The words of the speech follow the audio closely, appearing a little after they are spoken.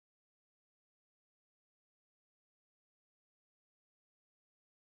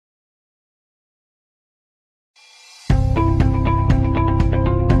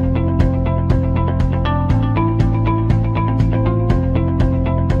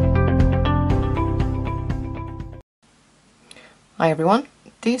Hi everyone,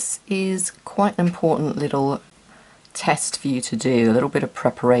 this is quite an important little test for you to do, a little bit of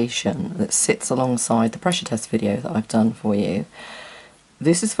preparation that sits alongside the pressure test video that I've done for you.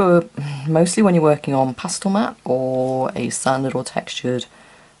 This is for mostly when you're working on Pastelmat or a sanded or textured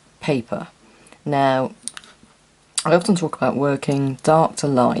paper. Now, I often talk about working dark to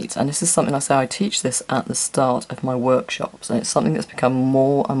light, and this is something I teach this at the start of my workshops, and it's something that's become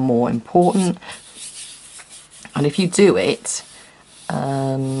more and more important. And if you do it,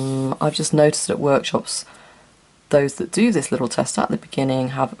 I've just noticed at workshops, those that do this little test at the beginning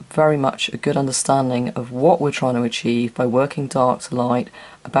have very much a good understanding of what we're trying to achieve by working dark to light,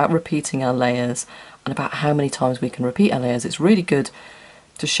 about repeating our layers, and about how many times we can repeat our layers. It's really good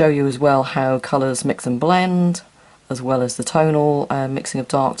to show you as well how colours mix and blend, as well as the tonal mixing of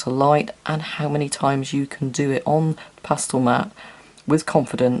dark to light, and how many times you can do it on Pastelmat with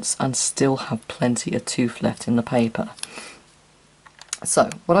confidence and still have plenty of tooth left in the paper.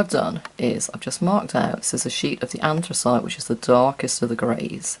 So what I've done is I've just marked out, this is a sheet of the anthracite, which is the darkest of the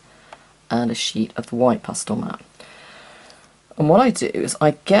greys, and a sheet of the white Pastelmat. And what I do is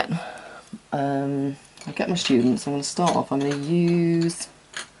I get my students, I'm going to start off, I'm going to use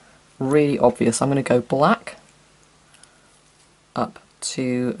really obvious, I'm going to go black up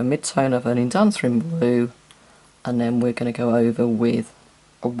to a mid-tone of an indanthrene blue, and then we're going to go over with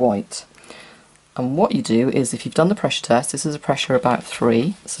a white. And what you do is, if you've done the pressure test, this is a pressure about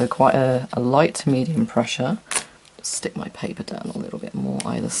 3, so quite a light to medium pressure. Just stick my paper down a little bit more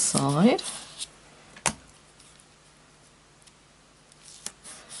either side.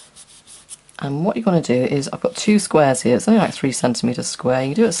 And what you're going to do is, I've got 2 squares here, it's only like 3 centimetres square.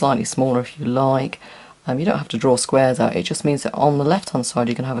 You can do it slightly smaller if you like. You don't have to draw squares out, it just means that on the left hand side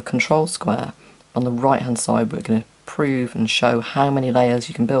you can have a control square. On the right hand side we're going to prove and show how many layers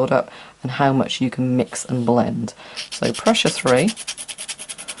you can build up and how much you can mix and blend. So pressure 3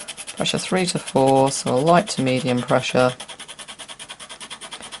 to 4, so a light to medium pressure,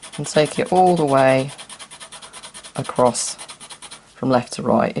 and take it all the way across from left to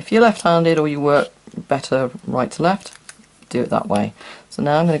right. If you're left-handed or you work better right to left, do it that way. So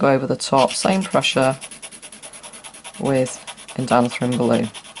now I'm going to go over the top, same pressure with indanthrene blue.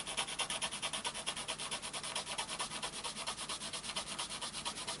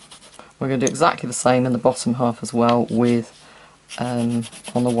 We're going to do exactly the same in the bottom half as well with on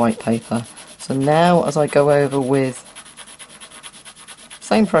the white paper. So now as I go over with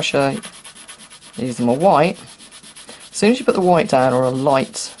same pressure using my white, as soon as you put the white down or a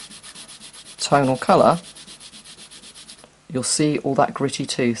light tonal colour, you'll see all that gritty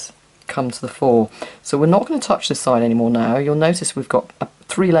tooth come to the fore. So we're not going to touch this side anymore now. You'll notice we've got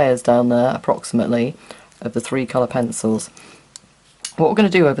 3 layers down there approximately of the 3 colour pencils. What we're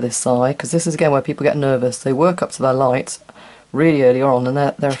going to do over this side, because this is again where people get nervous, they work up to their light really early on and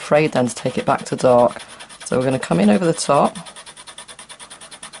they're afraid then to take it back to dark. So we're going to come in over the top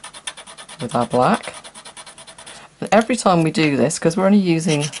with our black. And every time we do this, because we're only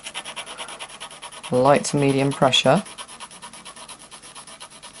using light to medium pressure,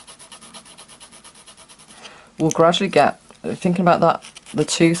 we'll gradually get, thinking about that, the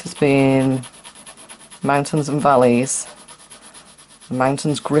tooth as being mountains and valleys. The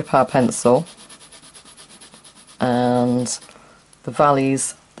mountains grip our pencil, and the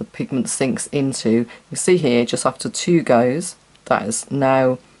valleys the pigment sinks into. You see here, just after 2 goes, that is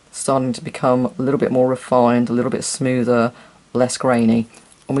now starting to become a little bit more refined, a little bit smoother, less grainy,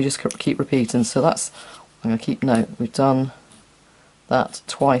 and we just keep repeating. So that's, I'm going to keep note, we've done that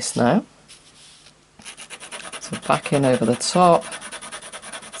twice now. So back in over the top,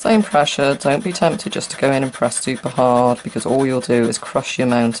 same pressure, don't be tempted just to go in and press super hard, because all you'll do is crush your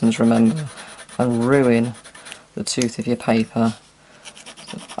mountains, remember, and ruin the tooth of your paper.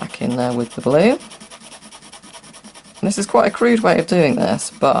 So back in there with the blue. And this is quite a crude way of doing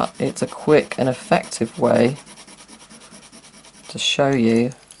this, but it's a quick and effective way to show you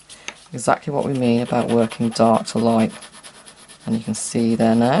exactly what we mean about working dark to light. And you can see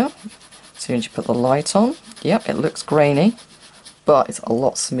there now, as soon as you put the light on, yep, it looks grainy, but it's a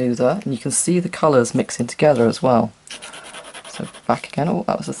lot smoother, and you can see the colours mixing together as well. So back again, oh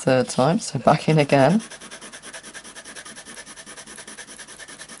that was the 3rd time, so back in again.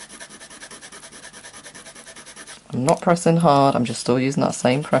 I'm not pressing hard, I'm just still using that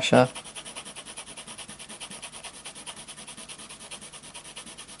same pressure.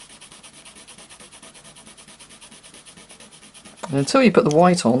 And until you put the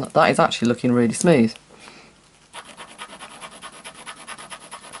white on, that is actually looking really smooth.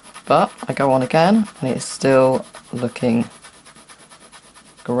 But I go on again and it's still looking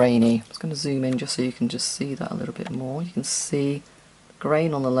grainy. I'm just going to zoom in just so you can just see that a little bit more. You can see the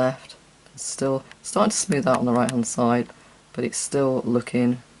grain on the left. It's still starting to smooth out on the right hand side, but it's still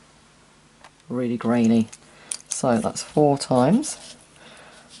looking really grainy. So that's 4 times.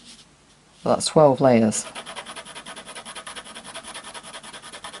 Well, that's 12 layers.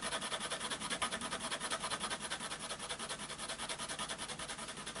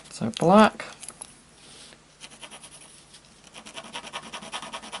 So black.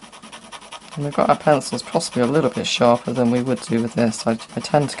 And we've got our pencils possibly a little bit sharper than we would do with this. I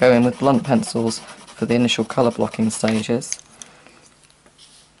tend to go in with blunt pencils for the initial colour blocking stages.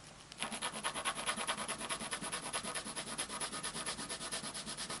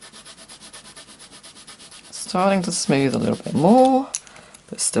 Starting to smooth a little bit more,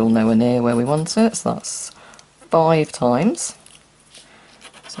 but still nowhere near where we want it, so that's 5 times.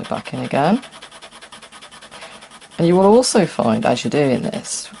 So back in again. And you will also find, as you're doing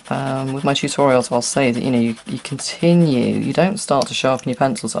this, with my tutorials I'll say that you continue, you don't start to sharpen your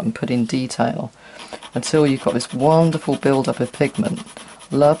pencils up and put in detail until you've got this wonderful build-up of pigment,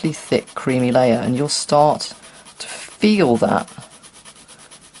 lovely thick creamy layer, and you'll start to feel that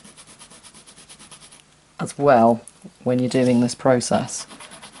as well when you're doing this process.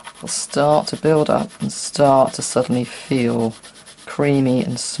 It'll start to build up and start to suddenly feel creamy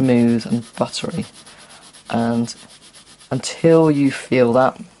and smooth and buttery, and until you feel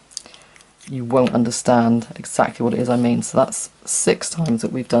that, you won't understand exactly what it is I mean. So that's 6 times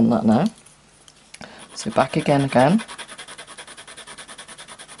that we've done that now. So back again.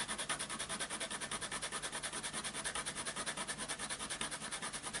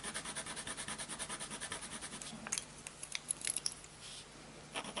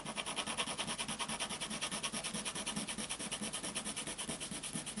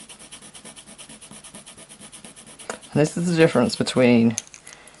 And this is the difference between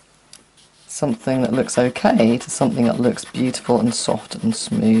something that looks okay to something that looks beautiful and soft and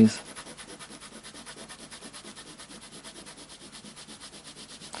smooth.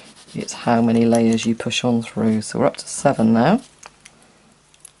 It's how many layers you push on through. So we're up to 7 now.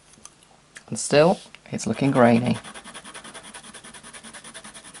 And still, it's looking grainy.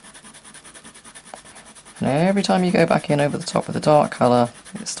 And every time you go back in over the top with a dark colour,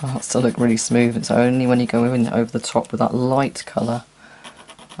 it starts to look really smooth. It's only when you go in over the top with that light colour,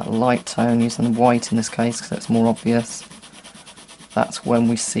 that light tone, using white in this case because it's more obvious, that's when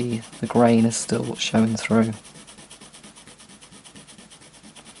we see the grain is still showing through.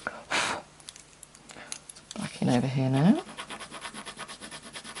 Back in over here now.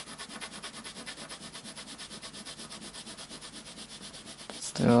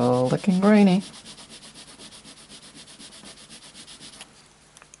 Still looking grainy.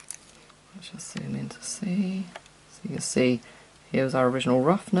 Just zoom in to see. So you can see here's our original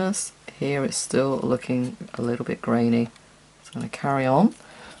roughness. Here it's still looking a little bit grainy. So I'm going to carry on.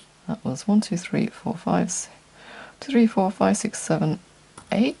 That was 1, 2, 3, 4, 5, 2, 3, 4, 5, 6, 7,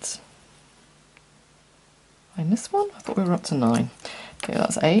 8. I missed one? I thought we were up to 9. Okay,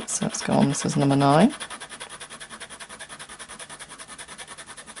 that's 8, so let's go on. This is number 9.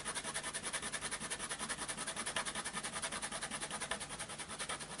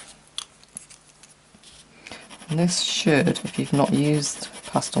 And this should, if you've not used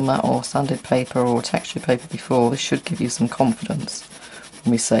Pastelmat or sanded paper or textured paper before, this should give you some confidence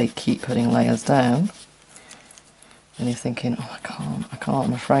when we say keep putting layers down. And you're thinking, oh, I can't,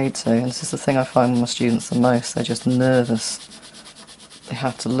 I'm afraid to. And this is the thing I find with my students the most, they're just nervous. They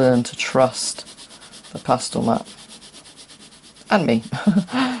have to learn to trust the Pastelmat. And me.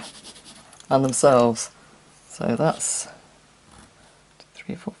 And themselves. So that's 2,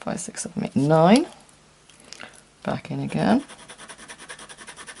 3, 4, 5, 6, 7, 8, 9. Back in again.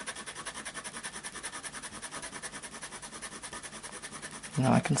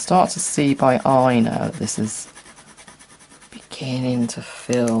 Now I can start to see by eye now that this is beginning to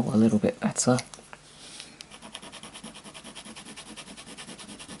feel a little bit better.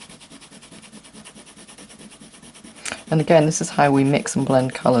 And again, this is how we mix and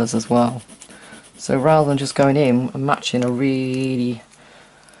blend colours as well. So rather than just going in and matching a really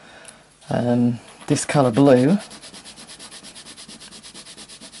this colour blue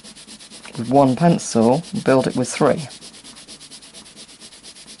with 1 pencil, build it with 3.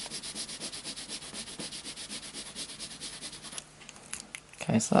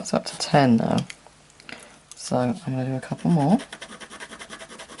 Okay, so that's up to 10 now. So I'm going to do a couple more.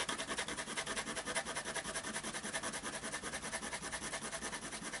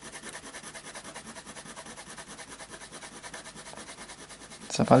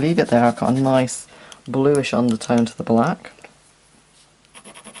 So if I leave it there, I've got a nice bluish undertone to the black.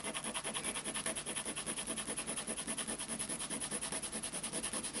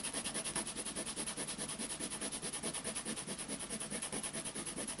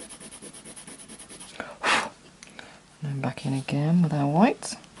 Come back in again with our white.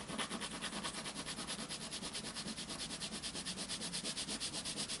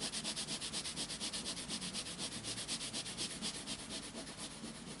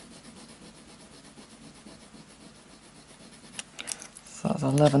 So that's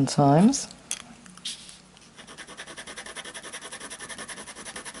 11 times.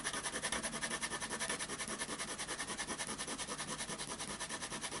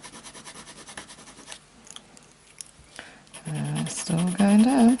 And it's still going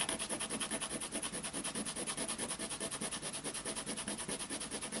down.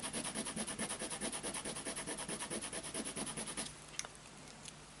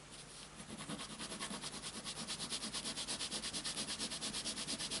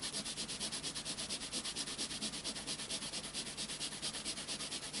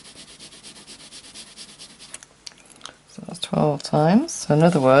 So that's 12 times. So in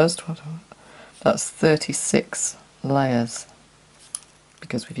other words, that's 36 layers,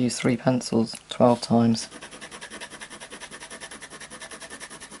 because we've used 3 pencils 12 times.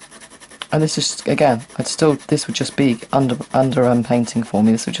 And this is, again, this would just be under painting for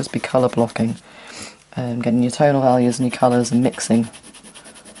me. This would just be colour blocking, getting your tonal values and your colours and mixing.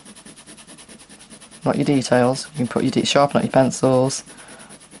 Not your details. You can put your sharpen up your pencils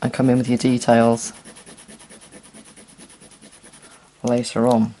and come in with your details later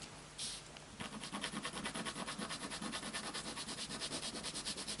on.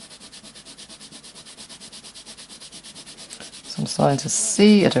 So I'm starting to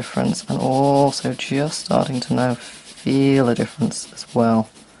see a difference, and also just starting to now feel a difference as well.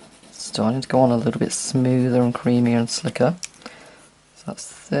 It's starting to go on a little bit smoother and creamier and slicker. So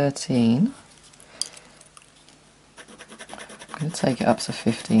that's 13. I'm going to take it up to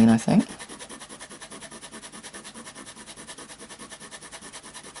 15, I think.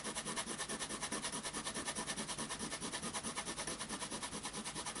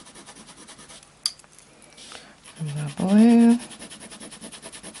 And blue.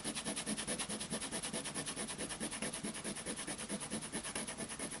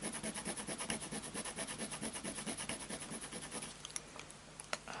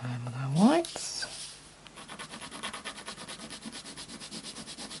 And with our whites.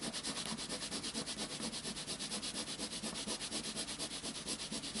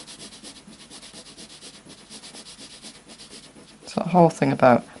 So that whole thing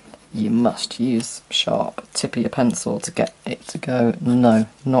about you must use sharp tip of your pencil to get it to go. No,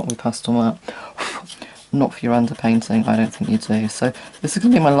 not with Pastelmat. Not for your underpainting, I don't think you do. So this is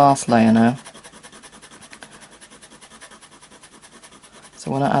going to be my last layer now.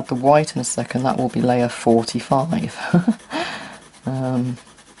 So when I add the white in a second, that will be layer 45.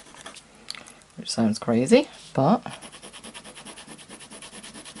 Which sounds crazy, but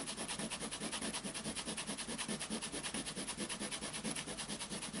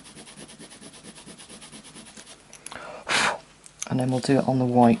and then we'll do it on the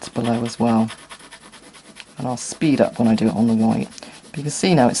white below as well. And I'll speed up when I do it on the white. But you can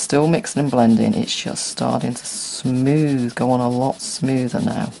see now it's still mixing and blending, it's just starting to smooth, go on a lot smoother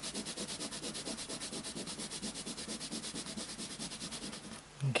now.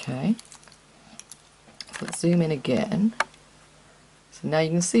 Okay, so let's zoom in again. So now you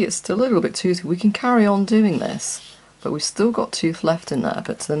can see it's still a little bit toothy. We can carry on doing this, but we've still got tooth left in there,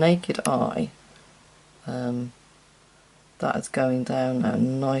 but to the naked eye, that is going down now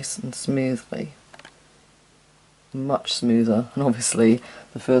nice and smoothly. Much smoother, and obviously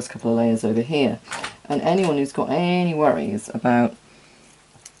the first couple of layers over here. And anyone who's got any worries about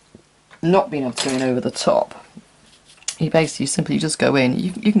not being able to go in over the top, you basically simply just go in,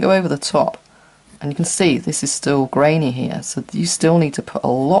 you can go over the top, and you can see this is still grainy here, so you still need to put a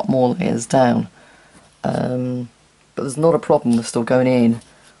lot more layers down. But there's not a problem with still going in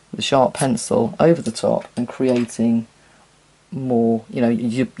with a sharp pencil over the top and creating more, you know,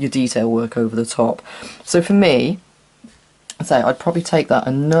 your detail work over the top. So for me, I'd say I'd probably take that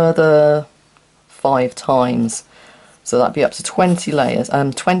another 5 times, so that'd be up to 20 layers,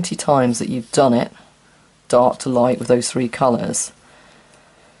 and 20 times that you've done it dark to light with those 3 colours.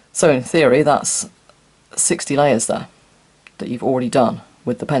 So in theory that's 60 layers there that you've already done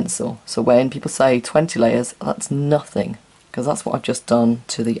with the pencil. So when people say 20 layers, that's nothing, because that's what I've just done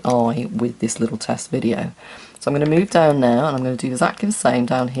to the eye with this little test video. So I'm going to move down now, and I'm going to do exactly the same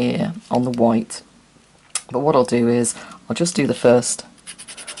down here on the white. But what I'll do is, I'll just do the first,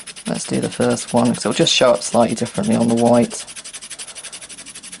 let's do the first one, because it'll just show up slightly differently on the white.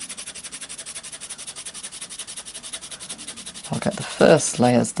 I'll get the first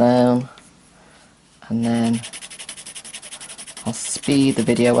layers down, and then I'll speed speed the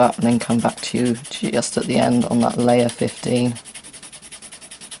video up and then come back to you just at the end on that layer 15.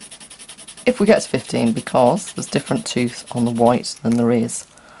 If we get to 15, because there's different tooth on the white than there is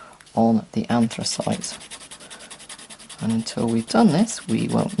on the anthracite. And until we've done this, we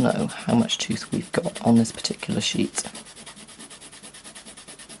won't know how much tooth we've got on this particular sheet.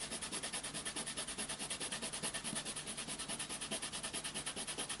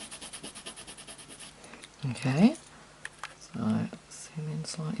 Okay, so zoom in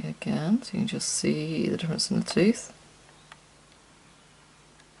slightly again so you can just see the difference in the tooth.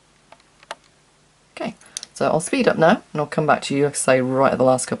 Okay, so I'll speed up now and I'll come back to you, like I say, right at the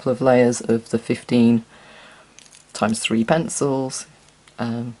last couple of layers of the 15 times 3 pencils.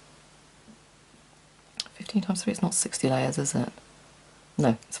 15 times 3, it's not 60 layers, is it?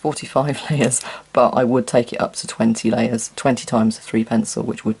 No, it's 45 layers, but I would take it up to 20 layers, 20 times 3 pencil,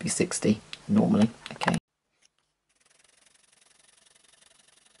 which would be 60 normally. Okay.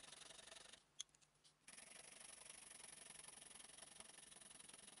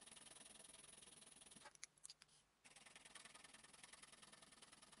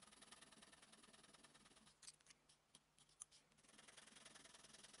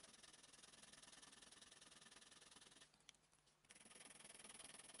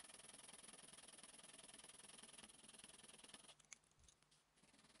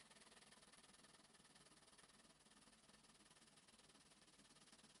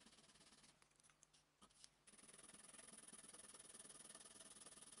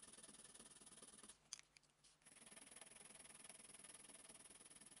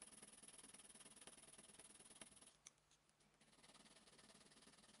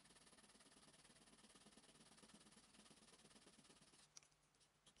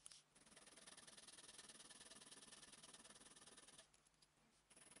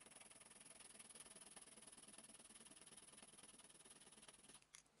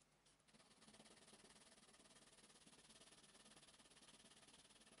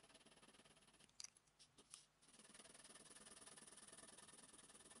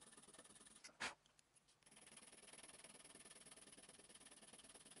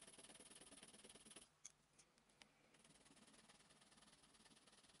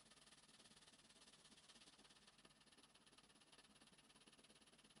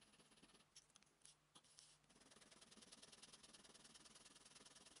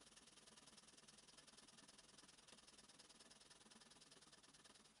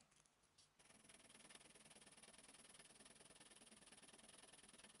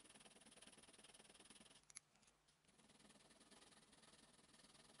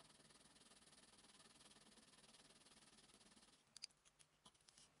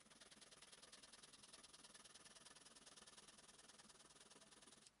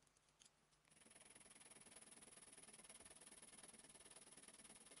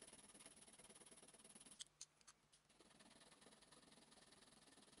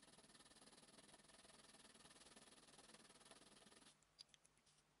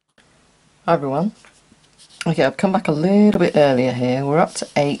 Hi everyone. Okay, I've come back a little bit earlier here. We're up to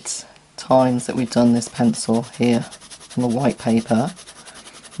 8 times that we've done this pencil here on the white paper.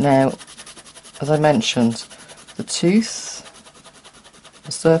 Now, as I mentioned, the tooth,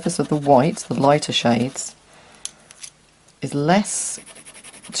 the surface of the white, the lighter shades, is less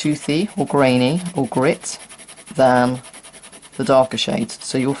toothy or grainy or grit than the darker shades.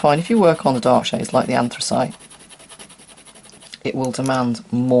 So you'll find if you work on the dark shades like the anthracite, it will demand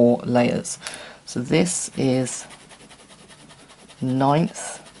more layers. So this is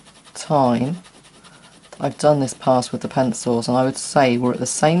 9th time I've done this pass with the pencils, and I would say we're at the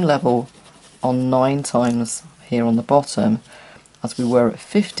same level on 9 times here on the bottom as we were at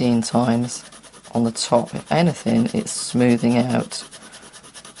 15 times on the top. If anything, it's smoothing out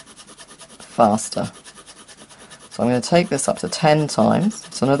faster. So I'm going to take this up to 10 times.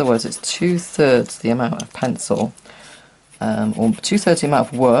 So in other words, it's 2/3 the amount of pencil, or 2/3 the amount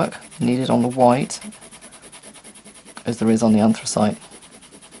of work needed on the white as there is on the anthracite.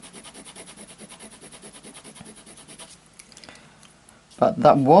 But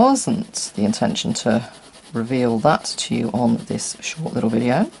that wasn't the intention to reveal that to you on this short little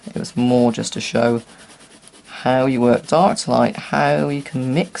video. It was more just to show how you work dark to light, how you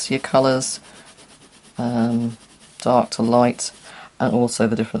can mix your colours dark to light, and also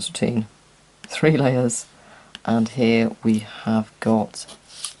the difference between 3 layers, and here we have got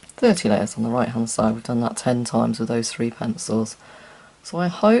 30 layers on the right hand side. We've done that 10 times with those 3 pencils. So I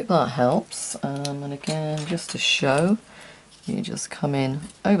hope that helps, and again, just to show, you just come in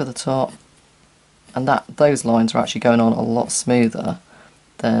over the top, and those lines are actually going on a lot smoother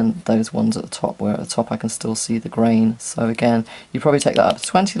than those ones at the top, where at the top I can still see the grain. So again, you probably take that up to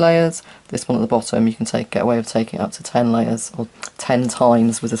 20 layers. This one at the bottom you can get away with taking up to 10 layers, or 10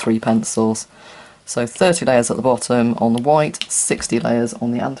 times with the 3 pencils. So 30 layers at the bottom on the white, 60 layers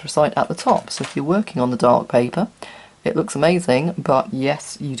on the anthracite at the top. So if you're working on the dark paper, it looks amazing, but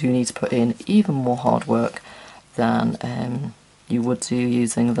yes, you do need to put in even more hard work than you would do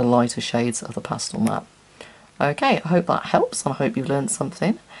using the lighter shades of the Pastelmat. Okay, I hope that helps, and I hope you've learned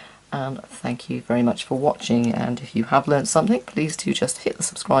something, and thank you very much for watching. And if you have learned something, please do just hit the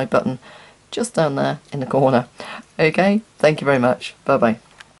subscribe button just down there in the corner. Okay, thank you very much. Bye bye.